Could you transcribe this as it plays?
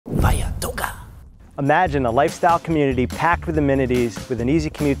Imagine a lifestyle community packed with amenities with an easy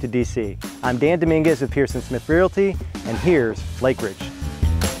commute to DC. I'm Dan Dominguez with Pearson Smith Realty, and here's Lake Ridge.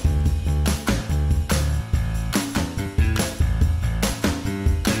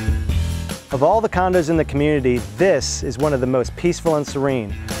 Of all the condos in the community, this is one of the most peaceful and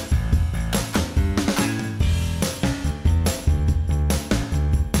serene.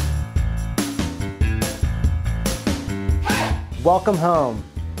 Welcome home.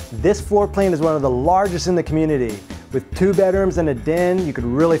 This floor plan is one of the largest in the community. With 2 bedrooms and a den, you could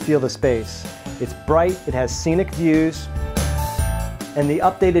really feel the space. It's bright, it has scenic views, and the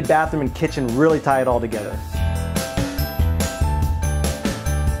updated bathroom and kitchen really tie it all together.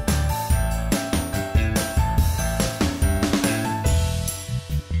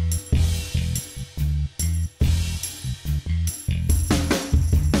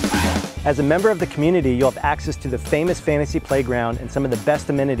 As a member of the community, you'll have access to the famous fantasy playground and some of the best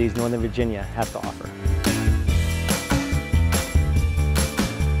amenities Northern Virginia has to offer.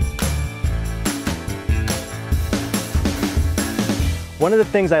 One of the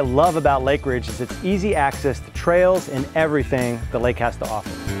things I love about Lake Ridge is its easy access to trails and everything the lake has to offer.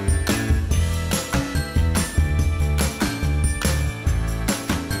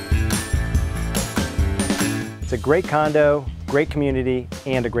 It's a great condo, great community,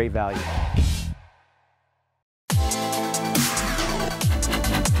 and a great value.